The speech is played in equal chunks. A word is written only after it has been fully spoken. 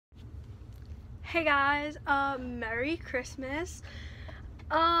Hey guys, Merry Christmas.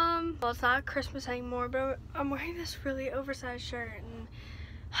 Well, it's not Christmas anymore, but I'm wearing this really oversized shirt and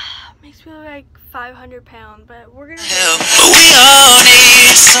it makes me look like 500 pounds, but we're gonna help. We all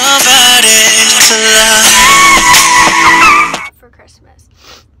need somebody to love for Christmas.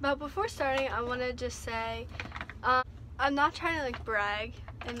 But before starting, I want to just say, I'm not trying to like brag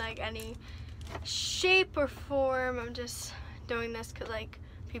in like any shape or form. I'm just doing this because like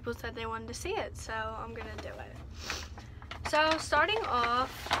people said they wanted to see it, so I'm gonna do it. So starting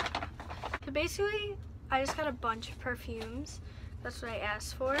off, so basically I just got a bunch of perfumes. That's what I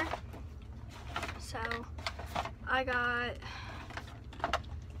asked for. So I got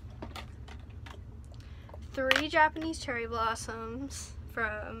 3 Japanese cherry blossoms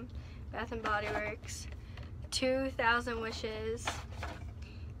from Bath and Body Works, 2,000 wishes,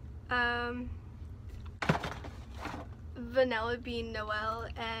 vanilla bean Noel,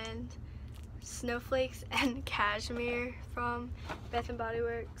 and snowflakes and cashmere from Bath and Body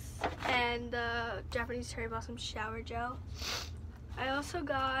Works, and the Japanese cherry blossom shower gel. I also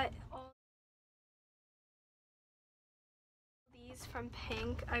got all these from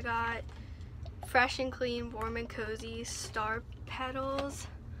Pink. I got Fresh and Clean Warm and Cozy Star Petals,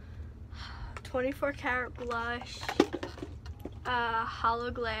 24 karat blush,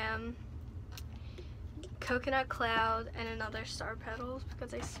 Hollow Glam, Coconut Cloud, and another Star Petals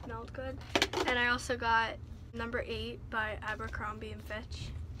because they smelled good. And I also got number 8 by Abercrombie & Fitch.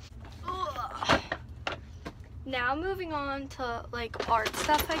 Ugh. Now moving on to like art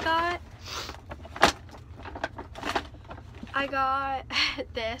stuff I got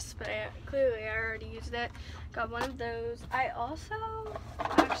this, but clearly I already used it. Got one of those. I also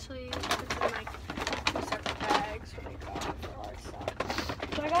actually put in like 2 separate bags for like for art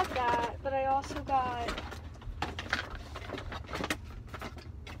stuff. So I got that, but I also got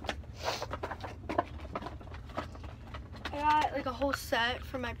like a whole set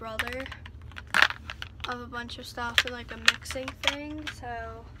for my brother of a bunch of stuff and like a mixing thing,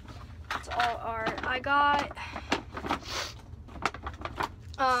 so it's all art. I got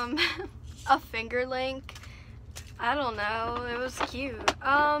a finger link. I don't know, it was cute.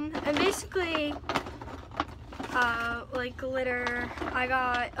 And basically like glitter. I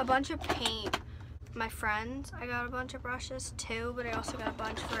got a bunch of paint. My friends, I got a bunch of brushes too, but I also got a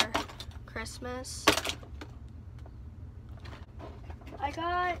bunch for Christmas. I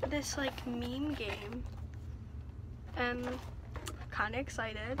got this like meme game and I'm kind of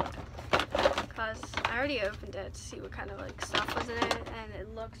excited because I already opened it to see what kind of like stuff was in it, and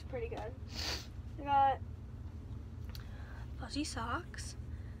it looks pretty good. I got fuzzy socks.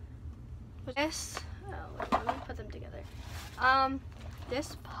 This, let me put them together.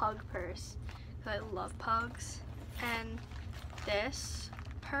 This pug purse, because I love pugs, and this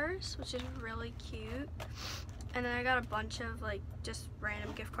purse, which is really cute. And then I got a bunch of like just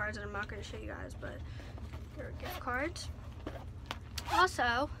random gift cards that I'm not going to show you guys, but they're gift cards.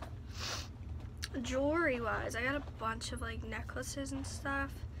 Also, jewelry wise, I got a bunch of like necklaces and stuff,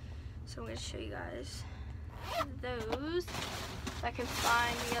 so I'm going to show you guys those. If I can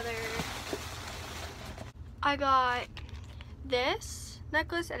find the other. I got this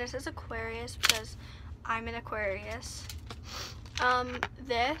necklace, and it says Aquarius because I'm an Aquarius.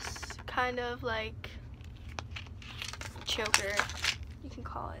 This kind of like choker, you can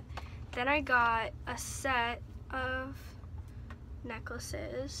call it. Then I got a set of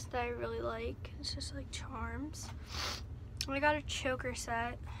necklaces that I really like. It's just like charms. And I got a choker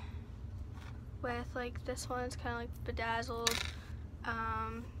set with like this one. It's kind of like bedazzled.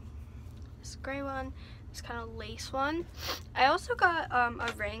 This gray one. This kind of lace one. I also got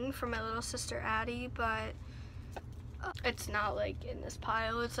a ring for my little sister Addie, but it's not like in this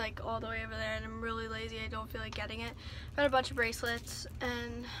pile. It's like all the way over there, and I'm really lazy. I don't feel like getting it. Got a bunch of bracelets,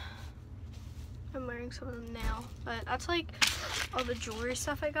 and I'm wearing some of them now. But that's like all the jewelry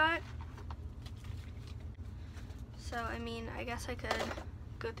stuff I got. So I mean, I guess I could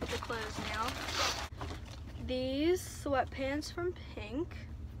go through the clothes now. These sweatpants from Pink.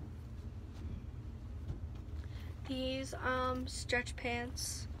 These stretch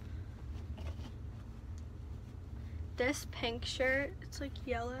pants. This pink shirt, it's like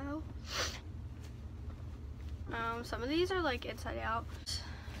yellow. Some of these are like inside out.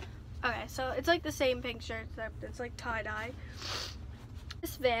 Okay, so it's like the same pink shirt, except it's like tie-dye.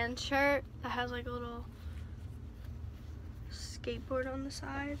 This Van shirt that has like a little skateboard on the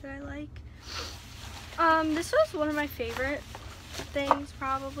side that I like. This was one of my favorite things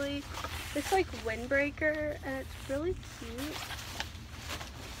probably. It's like windbreaker, and it's really cute.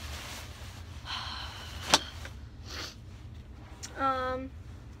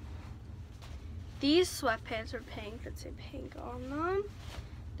 These sweatpants are pink that say pink on them.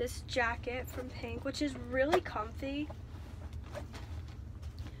 This jacket from Pink, which is really comfy. It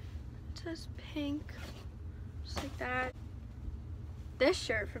says pink, just like that. This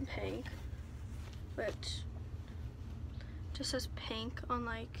shirt from Pink, which just says pink on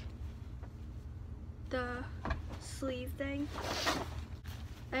like the sleeve thing.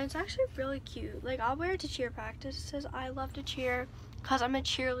 And it's actually really cute. Like, I'll wear it to cheer practice. It says I love to cheer because I'm a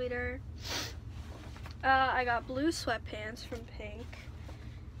cheerleader. I got blue sweatpants from Pink.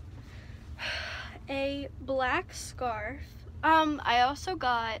 A black scarf. I also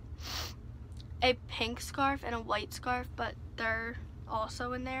got a pink scarf and a white scarf, but they're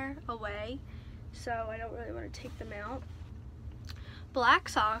also in there away, so I don't really want to take them out. Black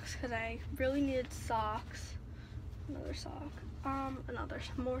socks, because I really needed socks. Another sock.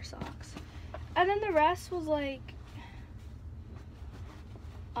 More socks. And then the rest was like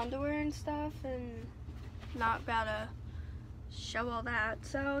underwear and stuff, and not about to show all that.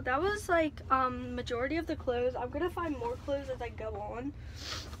 So that was like majority of the clothes. I'm gonna find more clothes as I go on,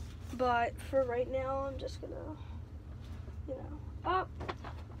 but for right now I'm just gonna, you know. Oh,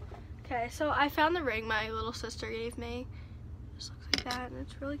 okay, so I found the ring my little sister gave me. It just looks like that, and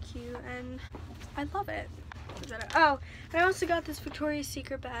it's really cute, and I love it. Oh, and I also got this Victoria's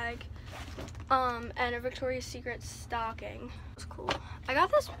Secret bag and a Victoria's Secret stocking. It was cool. I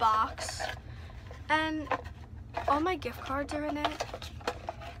got this box, and all my gift cards are in it,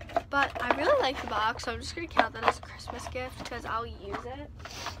 but I really like the box, so I'm just gonna count that as a Christmas gift because I'll use it.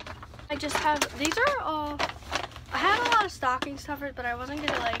 I just have, these are all, I had a lot of stocking stuffers, but I wasn't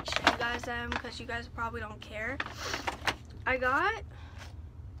gonna like show you guys them because you guys probably don't care. I got,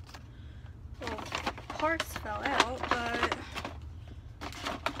 well, parts fell out, but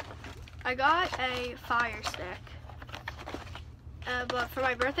I got a Fire Stick. But for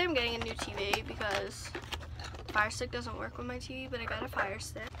my birthday, I'm getting a new TV because Fire Stick doesn't work with my TV, but I got a Fire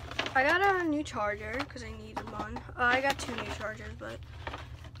Stick. I got a new charger because I needed one. I got 2 new chargers, but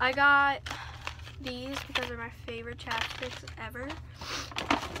I got these because they're my favorite chapsticks ever.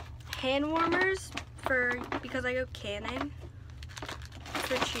 Hand warmers because I go canning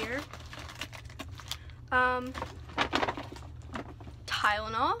for cheer.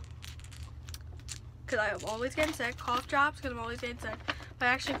 Tylenol because I'm always getting sick. Cough drops because I'm always getting sick. I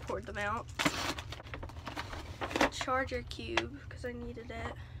actually poured them out. Charger cube because I needed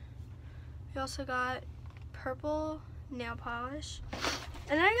it. We also got purple nail polish,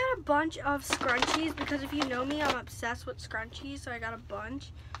 and then I got a bunch of scrunchies because if you know me, I'm obsessed with scrunchies, so I got a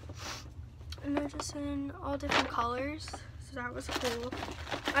bunch, and they're just in all different colors, so that was cool.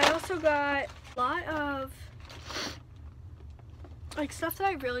 I also got a lot of like stuff that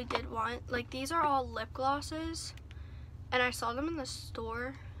I really did want. Like, these are all lip glosses, and I saw them in the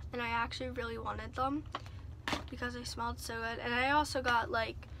store, and I actually really wanted them because they smelled so good. And I also got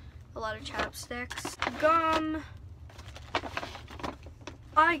like a lot of chapsticks, gum.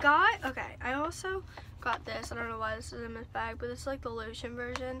 I also got this. I don't know why this is in this bag, but it's like the lotion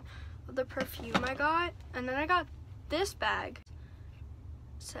version of the perfume I got. And then I got this bag.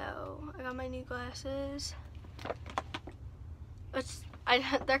 So I got my new glasses.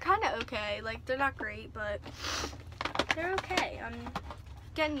 They're kind of okay. Like, they're not great, but they're okay. I'm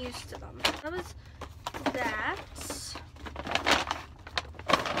getting used to them. That was that.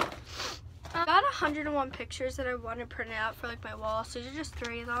 I got 101 pictures that I want to print out for like my wall, so these are just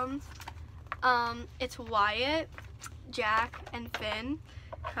 3 of them. It's Wyatt, Jack, and Finn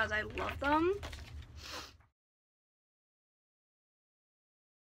because I love them.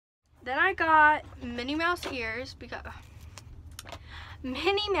 Then I got Minnie Mouse ears because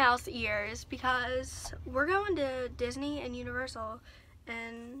we're going to Disney and Universal,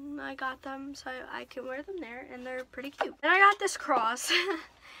 and I got them so I can wear them there, and they're pretty cute. Then I got this cross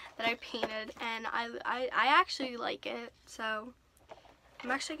that I painted, and I actually like it, so I'm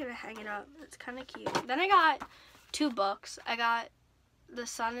actually gonna hang it up. It's kind of cute. Then I got 2 books. I got The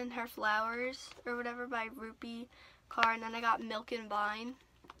Sun and Her Flowers or whatever by Rupi Kaur, and then I got Milk and Vine.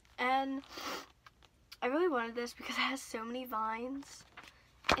 And I really wanted this because it has so many vines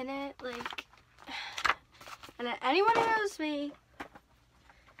in it, like, and anyone who knows me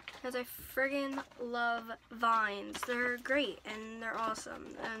because I friggin' love vines. They're great and they're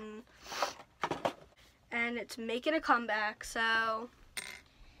awesome, and it's making a comeback, so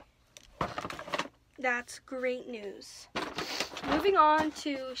that's great news. Moving on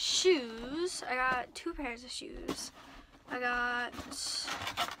to shoes. I got 2 pairs of shoes. I got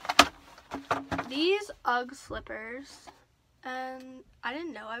these UGG slippers, and I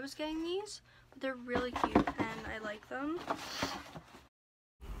didn't know I was getting these, but they're really cute and I like them.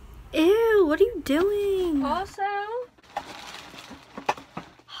 Ew, what are you doing? Also,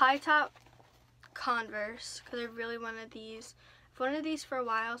 high top Converse, because I really wanted these. I've wanted these for a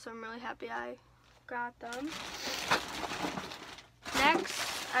while, so I'm really happy I got them.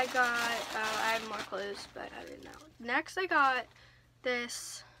 Next, I got, I have more clothes, but I didn't know. Next, I got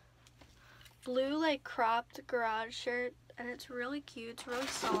this blue, like, cropped garage shirt, and it's really cute. It's really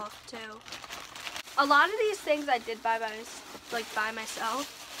soft, too. A lot of these things I did buy by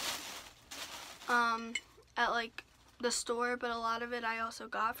myself, at, like, the store, but a lot of it I also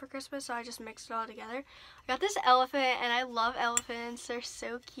got for Christmas, so I just mixed it all together. I got this elephant, and I love elephants. They're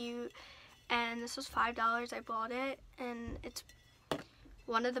so cute, and this was $5. I bought it, and it's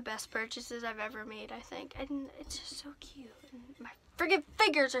one of the best purchases I've ever made, I think, and it's just so cute, and my friggin'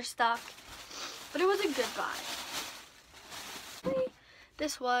 fingers are stuck, but it was a good buy.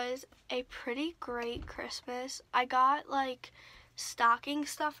 This was a pretty great Christmas. I got, like, stocking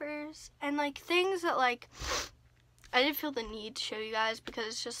stuffers, and, like, things that, like, I didn't feel the need to show you guys because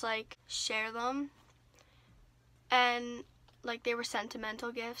it's just, like, share them, and, like, they were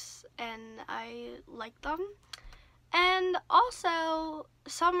sentimental gifts, and I liked them. And also,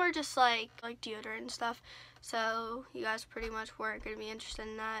 some were just like deodorant and stuff, so you guys pretty much weren't going to be interested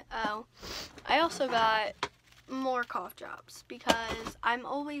in that. Oh, I also got more cough drops because I'm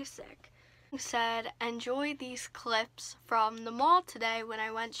always sick. Said, enjoy these clips from the mall today when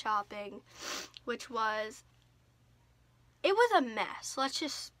I went shopping, which was, it was a mess. Let's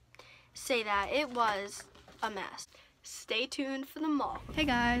just say that. It was a mess. Stay tuned for the mall. Hey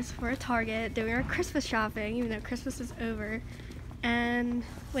guys, we're at Target doing our Christmas shopping, even though Christmas is over. And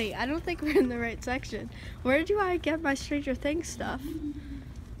wait, I don't think we're in the right section. Where do I get my Stranger Things stuff?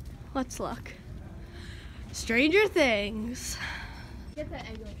 Let's look. Stranger Things. Get the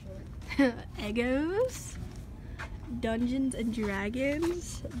Eggo shirt. Eggos. Dungeons and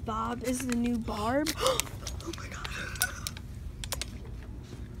Dragons. Bob is the new Barb. Oh my god.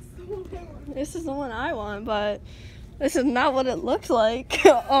 This is the one I want, but this is not what it looks like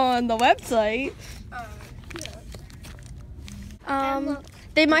on the website.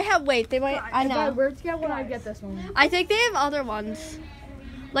 They might have, wait, they might, I know. If I were to get one, I'd get this one. I think they have other ones.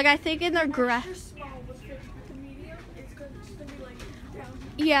 Like, I think in their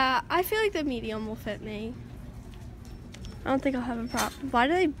yeah, I feel like the medium will fit me. I don't think I'll have a problem. Why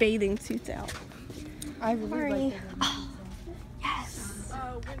do they have bathing suits out? I really like them. Oh, yes.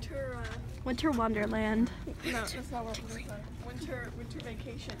 Winter Wonderland. No, that's not what we're saying. Winter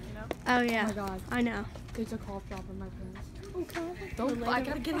vacation, you know? Oh yeah. Oh my god. I know. There's a cough drop in my pants. Okay. Don't, I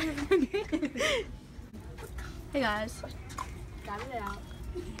gotta get it. Hey guys. Got it out.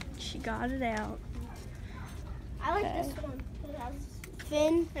 She got it out. I like this one. It has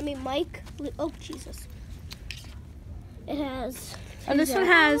Mike. Oh, Jesus. It has. Oh, this one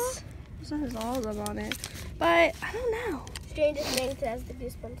has all of them on it. But, I don't know. Stranger Things has the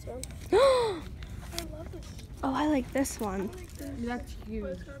Goosebumps one. Oh, I like this one. That's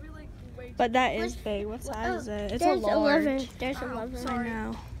huge. But that is big. What size is it? It's a There's large. 11. There's 11. I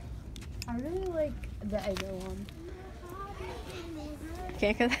know. I really like the Eggo one.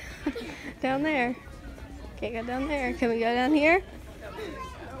 Can't go down there. Can't go down there. Can we go down here?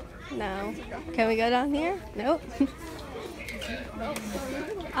 No. Can we go down here? Nope.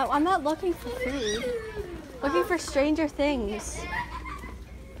 Oh, I'm not looking for food. Looking for Stranger Things.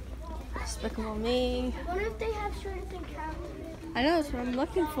 Despicable Me. I wonder if they have Stranger Things characters. I know that's what I'm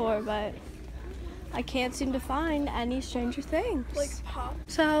looking for, but I can't seem to find any Stranger Things. Like pop.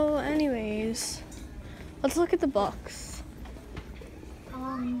 So, anyways, let's look at the books.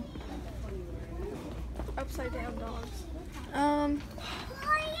 Upside down dogs.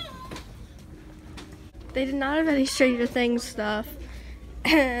 They did not have any Stranger Things stuff,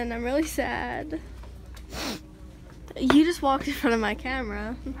 and I'm really sad. You just walked in front of my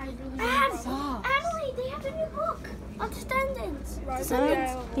camera. Emily, they have a new book on descendants.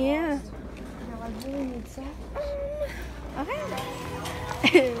 So, yeah. I really need some. Okay.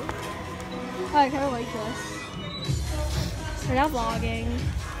 I kind of like this. We're not vlogging.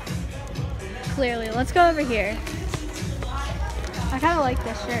 Clearly, let's go over here. I kind of like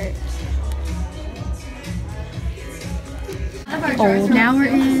this shirt. Old. Now we're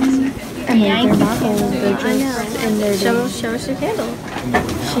in. They're not old. They're just in their Show us your candle.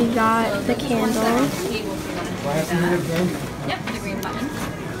 She got the candle. Yep, the green button.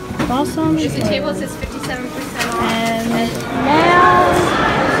 Awesome. The table says 57% off. And now,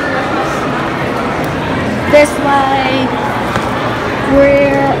 this way,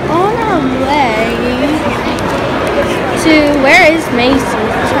 we're on our way to, where is Macy's?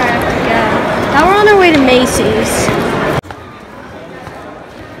 I'm trying to forget. Now we're on our way to Macy's.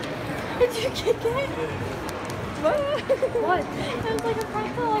 Did you kick it? What? It was like a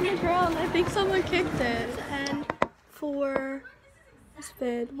pretzel on the ground. I think someone kicked it. And for this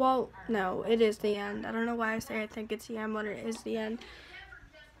vid, well, no, it is the end. I don't know why I say I think it's the end when it is the end.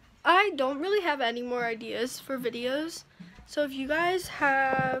 I don't really have any more ideas for videos. So if you guys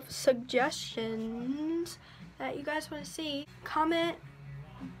have suggestions that you guys want to see, comment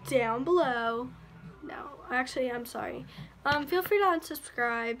down below. No, actually, I'm sorry. Feel free to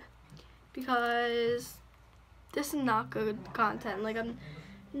unsubscribe because this is not good content. Like, I'm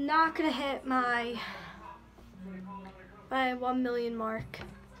not gonna hit my 1 million mark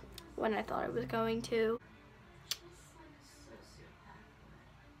when I thought I was going to.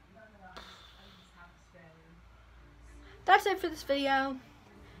 That's it for this video.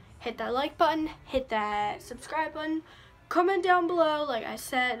 Hit that like button, hit that subscribe button, comment down below like I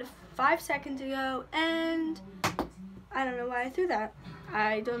said 5 seconds ago, and I don't know why I threw that.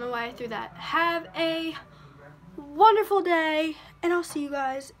 Have a wonderful day, and I'll see you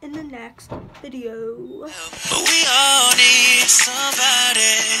guys in the next video.